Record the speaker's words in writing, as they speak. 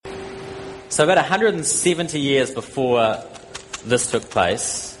So about 170 years before this took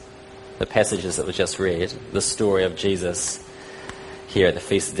place, the passages that were just read, the story of Jesus here at the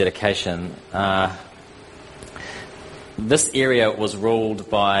Feast of Dedication, this area was ruled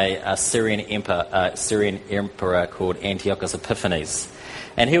by a Syrian emperor called Antiochus Epiphanes.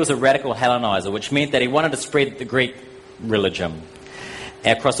 And he was a radical Hellenizer, which meant that he wanted to spread the Greek religion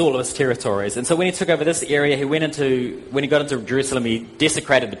across all of his territories. And so when he took over this area, when he got into Jerusalem, he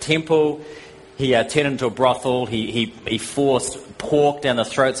desecrated the temple, he turned it into a brothel, he forced pork down the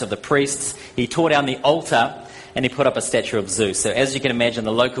throats of the priests, he tore down the altar, and he put up a statue of Zeus. So as you can imagine,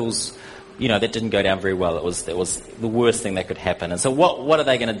 the locals, that didn't go down very well. It was the worst thing that could happen. And so what are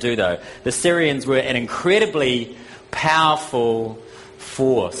they going to do, though? The Syrians were an incredibly powerful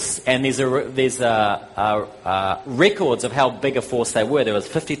force, and there's records of how big a force they were. There was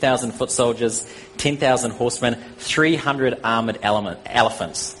 50,000 foot soldiers, 10,000 horsemen, 300 armoured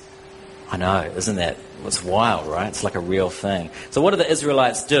elephants. I know, isn't that? It's wild, right? It's like a real thing. So what did the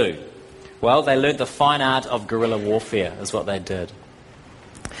Israelites do? Well, they learned the fine art of guerrilla warfare, is what they did.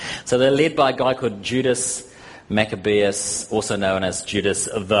 So they're led by a guy called Judas Maccabeus, also known as Judas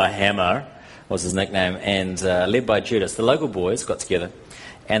the Hammer, was his nickname, and led by Judas. The local boys got together,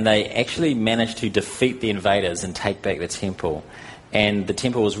 and they actually managed to defeat the invaders and take back the temple. And the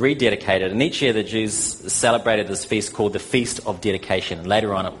temple was rededicated, and each year the Jews celebrated this feast called the Feast of Dedication. And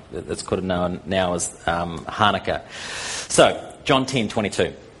later on, it's called known now as Hanukkah. So, John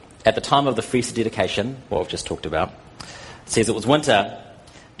 10:22. At the time of the Feast of Dedication, what we've just talked about, it says it was winter.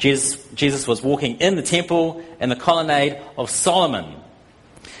 Jesus was walking in the temple in the colonnade of Solomon.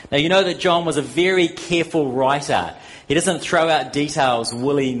 Now, you know that John was a very careful writer. He doesn't throw out details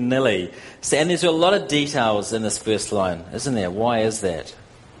willy-nilly. So, and there's a lot of details in this first line, isn't there? Why is that?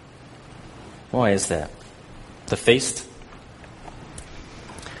 Why is that? The feast,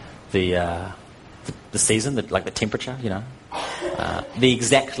 the season, the temperature, the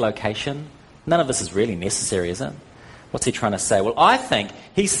exact location. None of this is really necessary, is it? What's he trying to say? Well, I think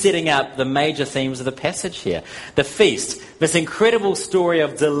he's setting up the major themes of the passage here. The feast, this incredible story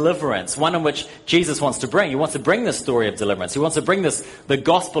of deliverance, one in which Jesus wants to bring. He wants to bring this story of deliverance. He wants to bring the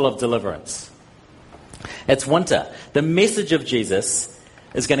gospel of deliverance. It's winter. The message of Jesus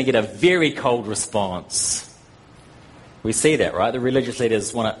is going to get a very cold response. We see that, right? The religious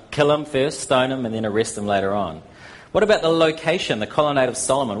leaders want to kill him first, stone him, and then arrest him later on. What about the location, the colonnade of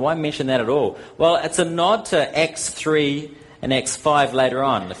Solomon? Why mention that at all? Well, it's a nod to Acts 3 and Acts 5 later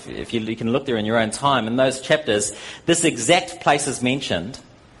on. If you can look there in your own time. In those chapters, this exact place is mentioned.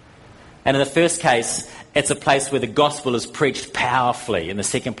 And in the first case, it's a place where the gospel is preached powerfully. In the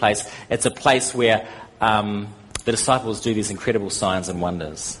second place, it's a place where the disciples do these incredible signs and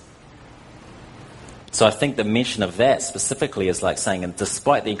wonders. So I think the mention of that specifically is like saying, and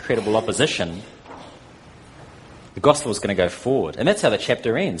despite the incredible opposition, the gospel is going to go forward. And that's how the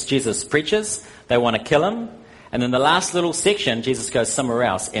chapter ends. Jesus preaches, they want to kill him, and in the last little section, Jesus goes somewhere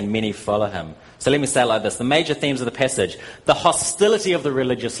else, and many follow him. So let me say it like this. The major themes of the passage: the hostility of the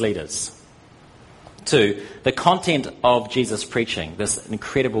religious leaders. 2, the content of Jesus' preaching, this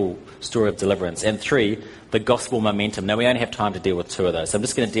incredible story of deliverance. And 3, the gospel momentum. Now, we only have time to deal with 2 of those, so I'm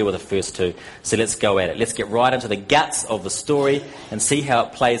just going to deal with the first 2. So let's go at it. Let's get right into the guts of the story and see how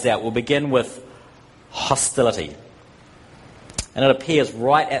it plays out. We'll begin with hostility. And it appears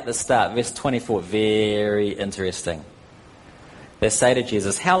right at the start, verse 24, very interesting. They say to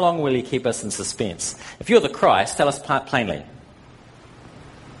Jesus, "How long will you keep us in suspense? If you're the Christ, tell us plainly."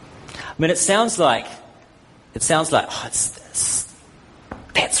 I mean, it sounds like, that's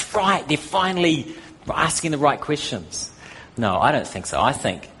right, they're finally asking the right questions. No, I don't think so. I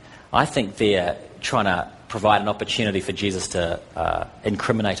think they're trying to provide an opportunity for Jesus to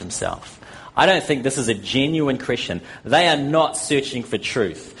incriminate himself. I don't think this is a genuine Christian. They are not searching for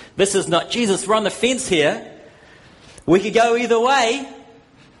truth. This is not, "Jesus, we're on the fence here. We could go either way.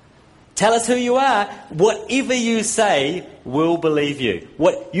 Tell us who you are. Whatever you say, we'll believe you.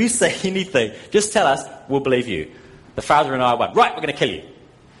 What you say, anything. Just tell us, we'll believe you. The Father and I are one. Right, we're going to kill you."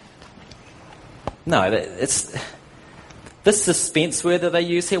 No, it's this suspense word that they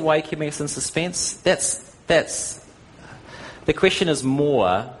use here. Why are you keeping us in suspense? That's the question is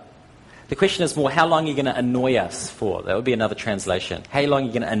more. The question is more, how long are you going to annoy us for? That would be another translation. How long are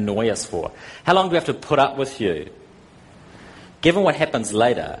you going to annoy us for? How long do we have to put up with you? Given what happens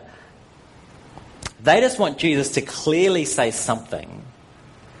later, they just want Jesus to clearly say something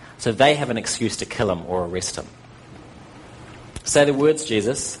so they have an excuse to kill him or arrest him. Say the words,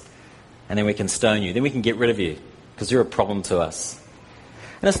 Jesus, and then we can stone you. Then we can get rid of you because you're a problem to us.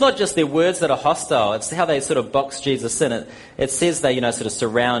 And it's not just their words that are hostile, it's how they sort of box Jesus in. It says they, sort of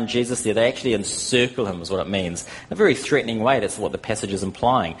surround Jesus there. They actually encircle him, is what it means. In a very threatening way, that's what the passage is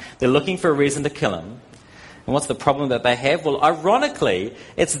implying. They're looking for a reason to kill him. And what's the problem that they have? Well, ironically,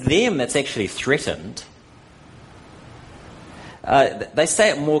 it's them that's actually threatened. They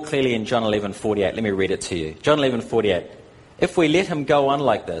say it more clearly in John 11:48. Let me read it to you. John 11:48. If we let him go on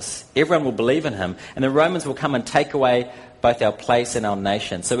like this, everyone will believe in him, and the Romans will come and take away both our place and our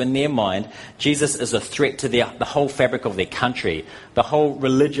nation. So in their mind, Jesus is a threat to the whole fabric of their country, the whole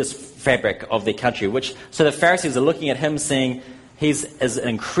religious fabric of their country. So the Pharisees are looking at him saying he's an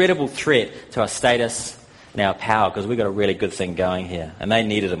incredible threat to our status and our power, because we've got a really good thing going here. And they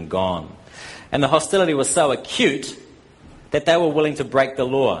needed him gone. And the hostility was so acute that they were willing to break the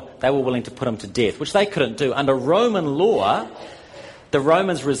law. They were willing to put him to death, which they couldn't do. Under Roman law, the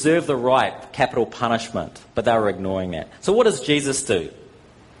Romans reserved the right for capital punishment, but they were ignoring that. So what does Jesus do?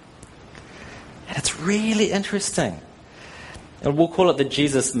 And it's really interesting. And we'll call it the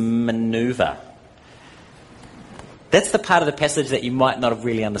Jesus maneuver. That's the part of the passage that you might not have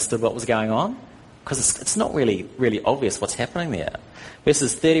really understood what was going on, because it's not really obvious what's happening there.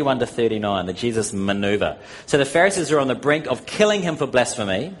 Verses 31 to 39, the Jesus maneuver. So the Pharisees are on the brink of killing him for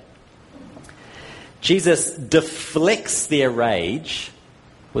blasphemy. Jesus deflects their rage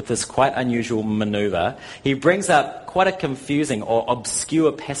with this quite unusual maneuver. He brings up quite a confusing or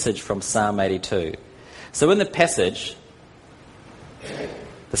obscure passage from Psalm 82. So in the passage,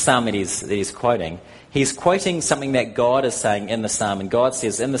 the psalm that he's quoting something that God is saying in the psalm. And God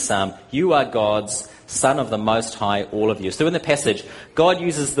says in the psalm, "You are God's Son of the Most High, all of you." So in the passage, God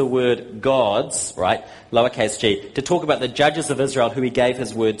uses the word gods, right, lowercase g, to talk about the judges of Israel who he gave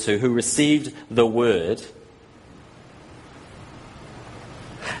his word to, who received the word.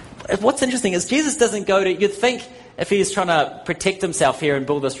 What's interesting is Jesus doesn't go to, you'd think if he's trying to protect himself here and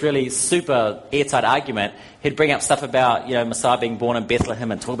build this really super airtight argument, he'd bring up stuff about, Messiah being born in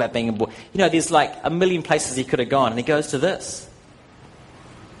Bethlehem and talk about being born. There's like a million places he could have gone, and he goes to this.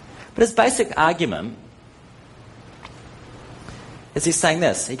 But his basic argument is he's saying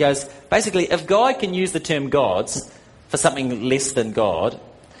this. He goes, basically, if God can use the term gods for something less than God,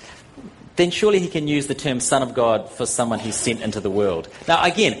 then surely he can use the term Son of God for someone he's sent into the world. Now,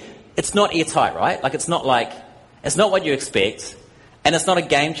 again, it's not airtight, right? It's not what you expect, and it's not a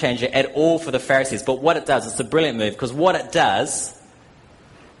game changer at all for the Pharisees. But what it does, it's a brilliant move, because what it does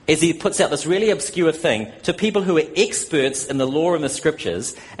is he puts out this really obscure thing to people who are experts in the law and the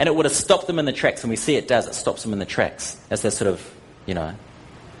scriptures, and it would have stopped them in the tracks. And we see it does. It stops them in the tracks as they're sort of,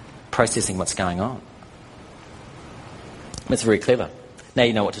 processing what's going on. It's very clever. Now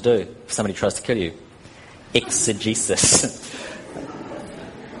you know what to do if somebody tries to kill you. Exegesis.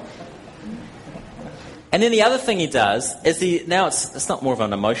 And then the other thing he does is now it's not more of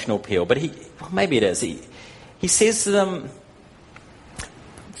an emotional appeal, but maybe it is. He says to them,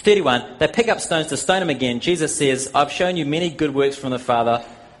 31, they pick up stones to stone him again. Jesus says, "I've shown you many good works from the Father.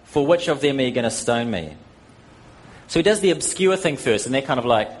 For which of them are you going to stone me?" So he does the obscure thing first, and they're kind of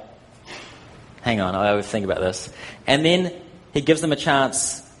like, hang on, I overthink about this. And then he gives them a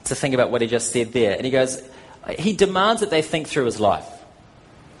chance to think about what he just said there. And he demands that they think through his life.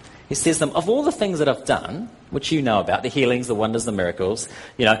 He says to them, of all the things that I've done, which you know about, the healings, the wonders, the miracles,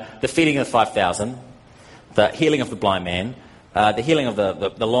 the feeding of the 5,000, the healing of the blind man, the healing of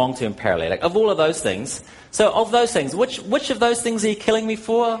the long-term paralytic, of all of those things. So of those things, which of those things are you killing me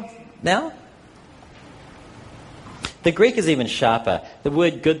for now? The Greek is even sharper. The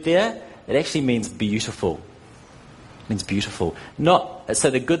word good there, it actually means beautiful. It means beautiful. So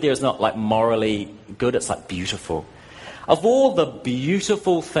the good there is not like morally good, it's like beautiful. Of all the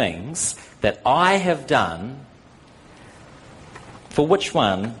beautiful things that I have done, for which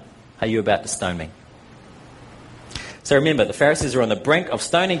one are you about to stone me? So remember, the Pharisees are on the brink of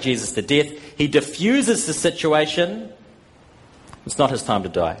stoning Jesus to death. He diffuses the situation. It's not his time to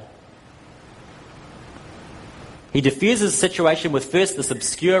die. He diffuses the situation with first this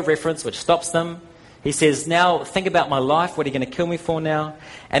obscure reference which stops them. He says, now think about my life. What are you going to kill me for now?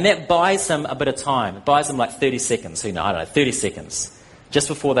 And that buys him a bit of time. It buys him like 30 seconds. 30 seconds. Just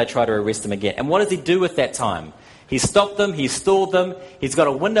before they try to arrest him again. And what does he do with that time? He stopped them. He stalled them. He's got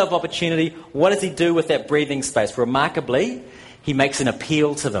a window of opportunity. What does he do with that breathing space? Remarkably, he makes an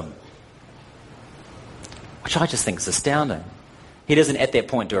appeal to them. Which I just think is astounding. He doesn't at that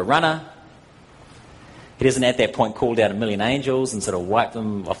point do a runner. He doesn't at that point call down 1,000,000 angels and sort of wipe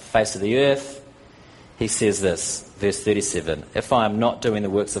them off the face of the earth. He says this, verse 37, if I am not doing the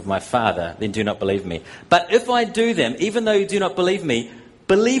works of my Father, then do not believe me. But if I do them, even though you do not believe me,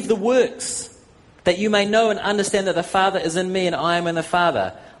 believe the works, that you may know and understand that the Father is in me and I am in the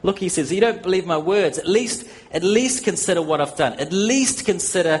Father. Look, he says, you don't believe my words. At least consider what I've done. At least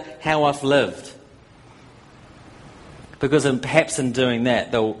consider how I've lived. Because perhaps in doing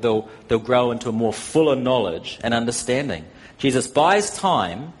that, they'll grow into a more fuller knowledge and understanding. Jesus buys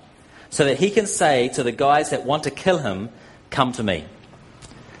time so that he can say to the guys that want to kill him, come to me.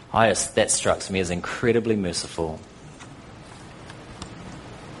 That strikes me as incredibly merciful.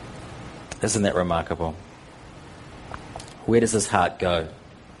 Isn't that remarkable? Where does his heart go?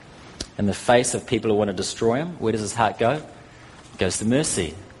 In the face of people who want to destroy him, where does his heart go? It goes to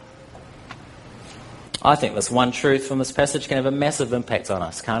mercy. I think this one truth from this passage can have a massive impact on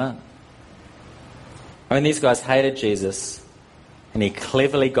us, can't it? I mean, these guys hated Jesus, and he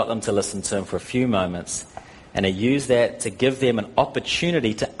cleverly got them to listen to him for a few moments, and he used that to give them an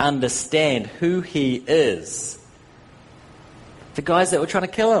opportunity to understand who he is. The guys that were trying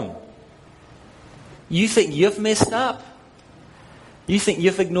to kill him. You think you've messed up? You think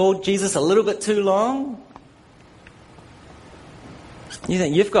you've ignored Jesus a little bit too long? You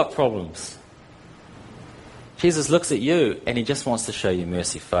think you've got problems? Jesus looks at you and he just wants to show you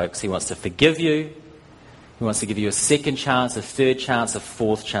mercy, folks. He wants to forgive you. He wants to give you a second chance, a third chance, a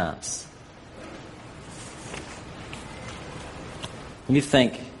fourth chance. And you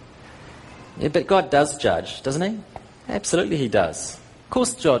think, yeah, but God does judge, doesn't he? Absolutely he does. Of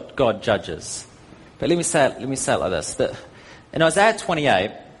course God judges. But let me say it like this. That in Isaiah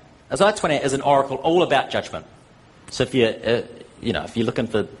 28 is an oracle all about judgment. So if you're looking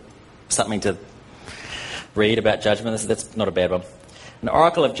for something to read about judgment, that's not a bad one. An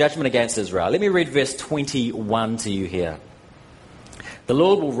oracle of judgment against Israel. Let me read verse 21 to you here. The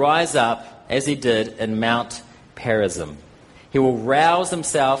Lord will rise up as he did in Mount Perazim. He will rouse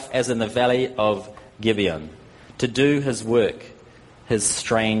himself as in the valley of Gibeon to do his work, his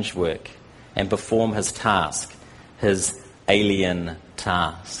strange work, and perform his task, his alien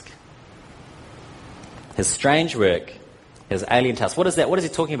task. His strange work, his alien task. What is that? What is he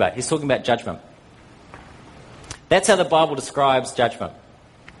talking about? He's talking about judgment. That's how the Bible describes judgment.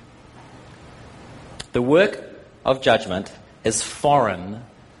 The work of judgment is foreign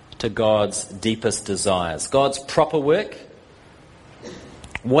to God's deepest desires. God's proper work,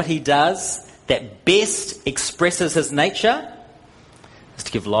 what he does that best expresses his nature, is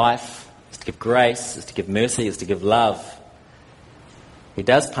to give life, is to give grace, is to give mercy, is to give love. He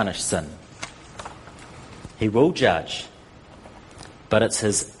does punish sin. He will judge. But it's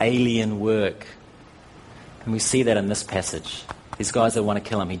his alien work. And we see that in this passage. These guys that want to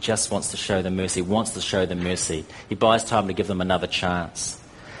kill him, he just wants to show them mercy, wants to show them mercy. He buys time to give them another chance.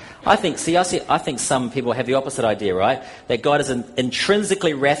 I think some people have the opposite idea, right? That God is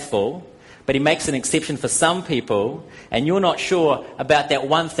intrinsically wrathful, but he makes an exception for some people, and you're not sure about that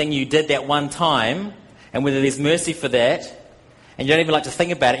one thing you did that one time, and whether there's mercy for that, and you don't even like to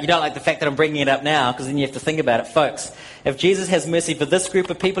think about it. You don't like the fact that I'm bringing it up now, because then you have to think about it. Folks, if Jesus has mercy for this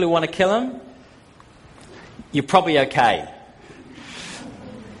group of people who want to kill him, you're probably okay.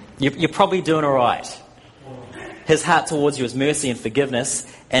 You're probably doing all right. His heart towards you is mercy and forgiveness,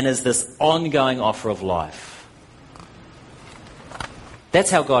 and is this ongoing offer of life.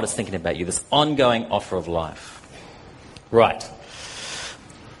 That's how God is thinking about you, this ongoing offer of life. Right.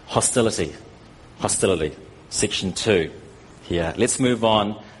 Hostility. Section 2 here. Let's move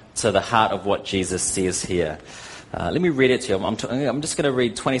on to the heart of what Jesus says here. Let me read it to you. I'm just going to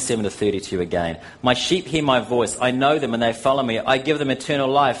read 27 to 30 to you again. My sheep hear my voice. I know them and they follow me. I give them eternal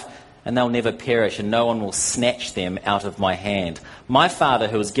life and they'll never perish, and no one will snatch them out of my hand. My Father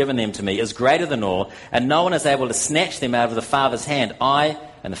who has given them to me is greater than all, and no one is able to snatch them out of the Father's hand. I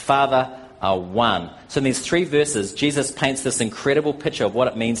and the Father are one. So in these 3 verses, Jesus paints this incredible picture of what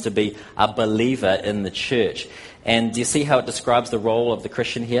it means to be a believer in the church. And do you see how it describes the role of the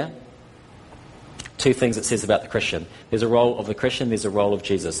Christian here? 2 things it says about the Christian. There's a role of the Christian, there's a role of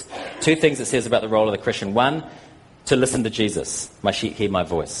Jesus. 2 things it says about the role of the Christian. 1, to listen to Jesus. My sheep hear my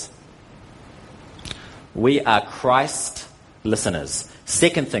voice. We are Christ listeners. The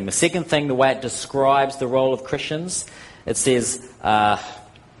second thing, the way it describes the role of Christians, it says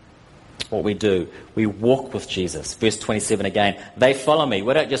what we do. We walk with Jesus. Verse 27 again. They follow me.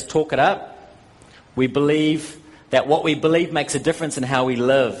 We don't just talk it up. We believe that what we believe makes a difference in how we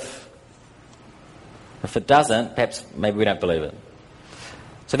live. If it doesn't, perhaps maybe we don't believe it.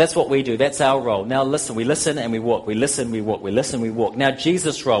 So that's what we do. That's our role. Now listen. We listen and we walk. We listen, we walk. We listen, we walk. Now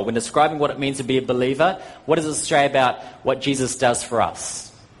Jesus' role, when describing what it means to be a believer, what does it say about what Jesus does for us?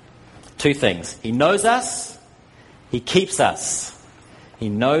 2 things. He knows us. He keeps us. He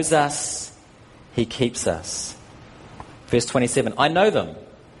knows us. He keeps us. Verse 27. I know them.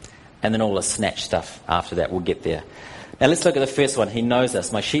 And then all the snatch stuff after that. We'll get there. Now let's look at the first one. He knows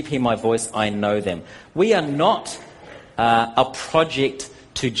us. My sheep hear my voice. I know them. We are not a project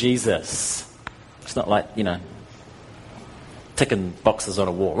to Jesus. It's not like, ticking boxes on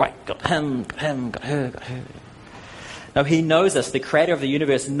a wall. Right, got him, got her, got her. No, he knows us. The creator of the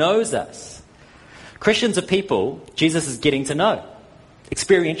universe knows us. Christians are people Jesus is getting to know,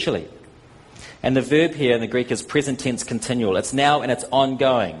 experientially. And the verb here in the Greek is present tense continual. It's now and it's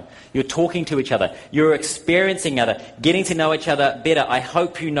ongoing. You're talking to each other. You're experiencing each other, getting to know each other better. I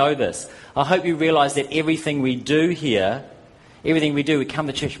hope you know this. I hope you realize that everything we do here, everything we do, we come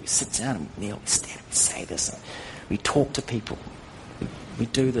to church, we sit down and we kneel, we stand and we say this. And we talk to people. We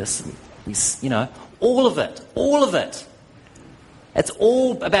do this. And we, all of it. It's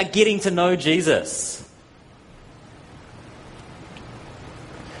all about getting to know Jesus.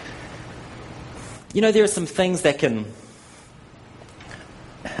 There are some things that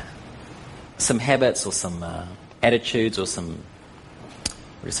some habits or some attitudes or some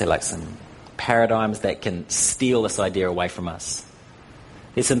paradigms that can steal this idea away from us.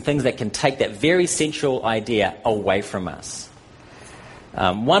 There's some things that can take that very central idea away from us.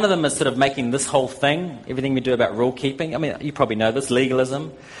 One of them is sort of making this whole thing, everything we do about rule keeping. I mean, you probably know this,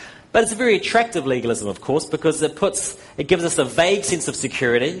 legalism. But it's a very attractive legalism, of course, because it gives us a vague sense of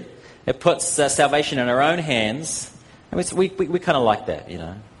security. It puts salvation in our own hands. And we kind of like that,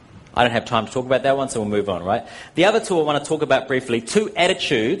 I don't have time to talk about that one, so we'll move on, right? The other two I want to talk about briefly, two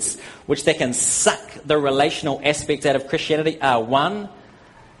attitudes which they can suck the relational aspect out of Christianity are, one,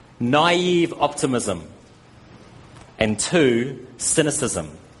 naive optimism, and two, cynicism.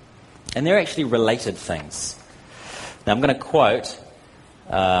 And they're actually related things. Now I'm going to quote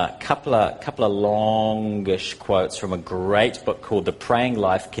a couple of longish quotes from a great book called The Praying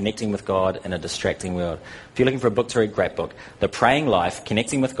Life, Connecting with God in a Distracting World. If you're looking for a book to read, great book. The Praying Life,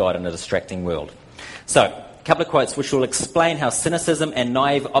 Connecting with God in a Distracting World. So, a couple of quotes which will explain how cynicism and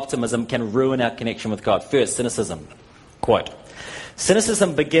naive optimism can ruin our connection with God. First, cynicism. Quote,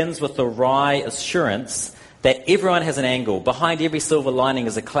 cynicism begins with the wry assurance that everyone has an angle. Behind every silver lining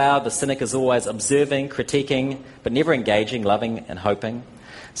is a cloud. The cynic is always observing, critiquing, but never engaging, loving and hoping.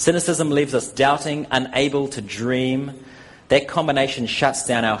 Cynicism leaves us doubting, unable to dream. That combination shuts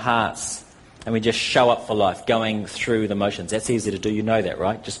down our hearts and we just show up for life, going through the motions. That's easy to do, you know that,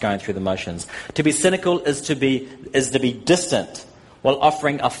 right? Just going through the motions. To be cynical is to be distant while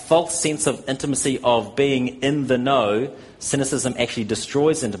offering a false sense of intimacy, of being in the know. Cynicism actually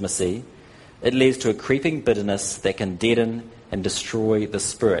destroys intimacy. It leads to a creeping bitterness that can deaden and destroy the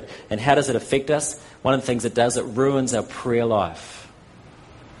spirit. And how does it affect us? One of the things it does, it ruins our prayer life.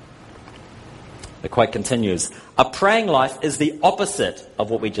 The quote continues, a praying life is the opposite of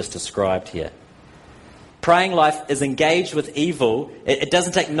what we just described here. Praying life is engaged with evil. It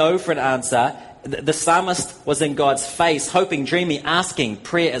doesn't take no for an answer. The psalmist was in God's face, hoping, dreaming, asking.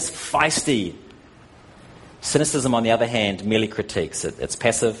 Prayer is feisty. Cynicism, on the other hand, merely critiques. It's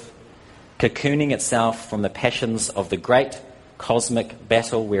passive, cocooning itself from the passions of the great cosmic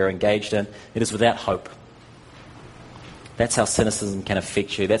battle we're engaged in. It is without hope. That's how cynicism can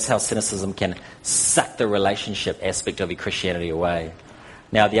affect you. That's how cynicism can suck the relationship aspect of your Christianity away.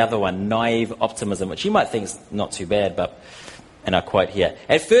 Now, the other one, naive optimism, which you might think is not too bad, and I quote here,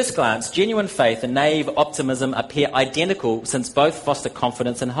 at first glance, genuine faith and naive optimism appear identical since both foster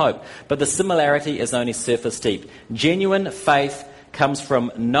confidence and hope. But the similarity is only surface deep. Genuine faith comes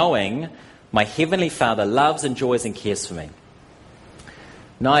from knowing my Heavenly Father loves, enjoys, and cares for me.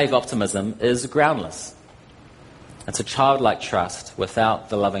 Naive optimism is groundless. It's a childlike trust without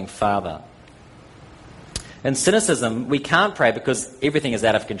the loving Father. In cynicism, we can't pray because everything is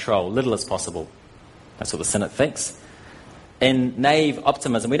out of control, little as possible. That's what the cynic thinks. In naive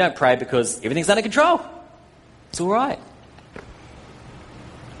optimism, we don't pray because everything's under control. It's all right.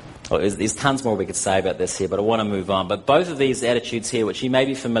 Well, there's tons more we could say about this here, but I want to move on. But both of these attitudes here, which you may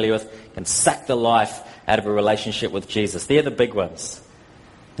be familiar with, can suck the life out of a relationship with Jesus. They're the big ones.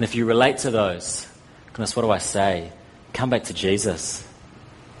 And if you relate to those, goodness, what do I say? Come back to Jesus.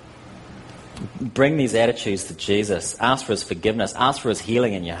 Bring these attitudes to Jesus. Ask for his forgiveness. Ask for his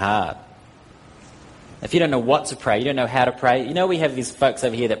healing in your heart. If you don't know what to pray, you don't know how to pray, we have these folks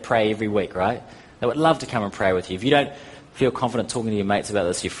over here that pray every week, right? They would love to come and pray with you. If you don't feel confident talking to your mates about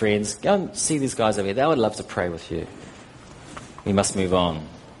this, your friends, go and see these guys over here. They would love to pray with you. We must move on.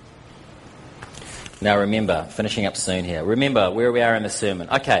 Now remember, finishing up soon here, remember where we are in the sermon.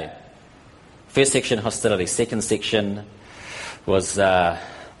 Okay, first section, hostility. Second section was the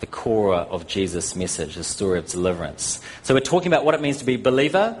core of Jesus' message, the story of deliverance. So we're talking about what it means to be a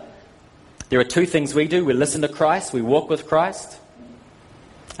believer. There are two things we do. We listen to Christ. We walk with Christ.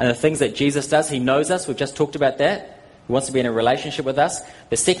 and the things that Jesus does. He knows us. We've just talked about that. He wants to be in a relationship with us.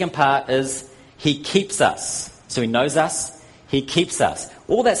 The second part is he keeps us. So he knows us. He keeps us.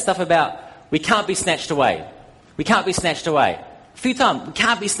 All that stuff about we can't be snatched away. We can't be snatched away. A few times, we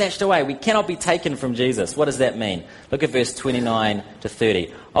can't be snatched away. We cannot be taken from Jesus. What does that mean? Look at verse 29 to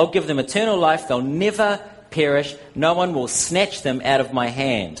 30. I'll give them eternal life. They'll never perish. No one will snatch them out of my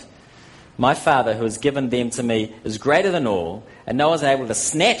hand. My Father who has given them to me is greater than all, and no one's able to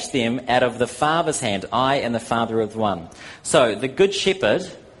snatch them out of the Father's hand. I and the Father are one. So the good shepherd,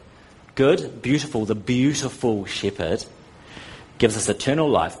 good, beautiful, the beautiful shepherd, gives us eternal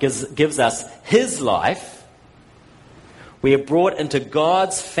life, gives us his life. We are brought into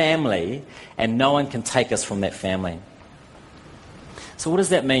God's family, and no one can take us from that family. So what does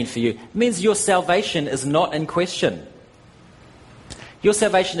that mean for you? It means your salvation is not in question. Your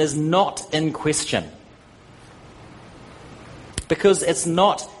salvation is not in question. Because it's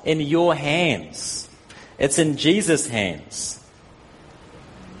not in your hands. It's in Jesus' hands.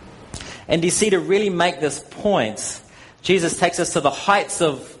 And you see, to really make this point, Jesus takes us to the heights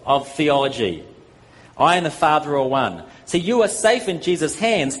of theology. I and the Father are one. So you are safe in Jesus'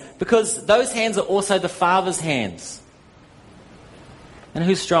 hands because those hands are also the Father's hands. And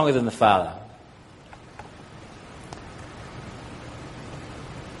who's stronger than the Father?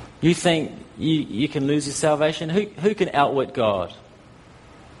 You think you can lose your salvation? Who can outwit God?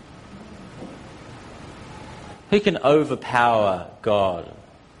 Who can overpower God?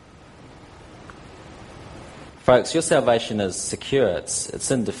 Folks, your salvation is secure.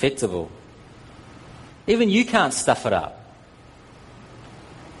 It's indefectible. Even you can't stuff it up.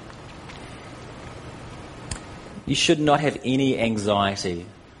 You should not have any anxiety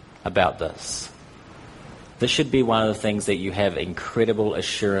about this. This should be one of the things that you have incredible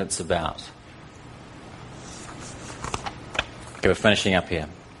assurance about. Okay, we're finishing up here.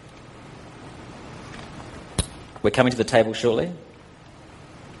 We're coming to the table shortly.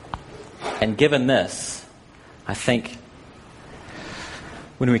 And given this, I think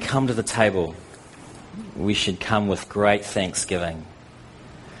when we come to the table, we should come with great thanksgiving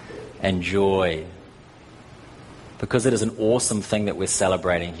and joy, because it is an awesome thing that we're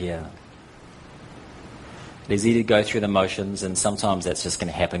celebrating here. It is easy to go through the motions, and sometimes that's just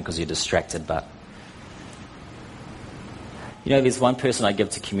going to happen because you're distracted. But you know, there's one person I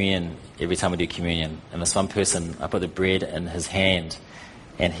give to communion every time we do communion, and this one person, I put the bread in his hand,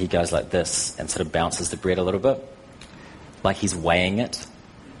 and he goes like this and sort of bounces the bread a little bit, like he's weighing it.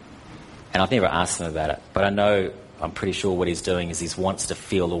 And I've never asked him about it, but I'm pretty sure what he's doing is he wants to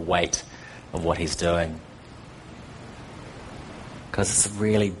feel the weight of what he's doing. Because it's a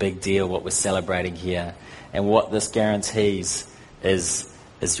really big deal what we're celebrating here. And what this guarantees is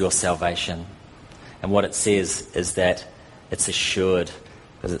your salvation. And what it says is that it's assured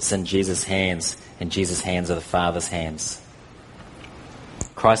because it's in Jesus' hands, and Jesus' hands are the Father's hands.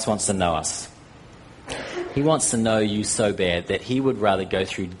 Christ wants to know us. He wants to know you so bad that he would rather go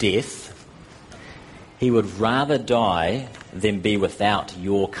through death. He would rather die than be without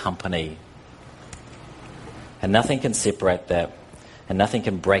your company. And nothing can separate that. And nothing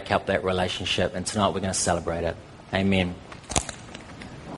can break up that relationship. And tonight we're going to celebrate it. Amen.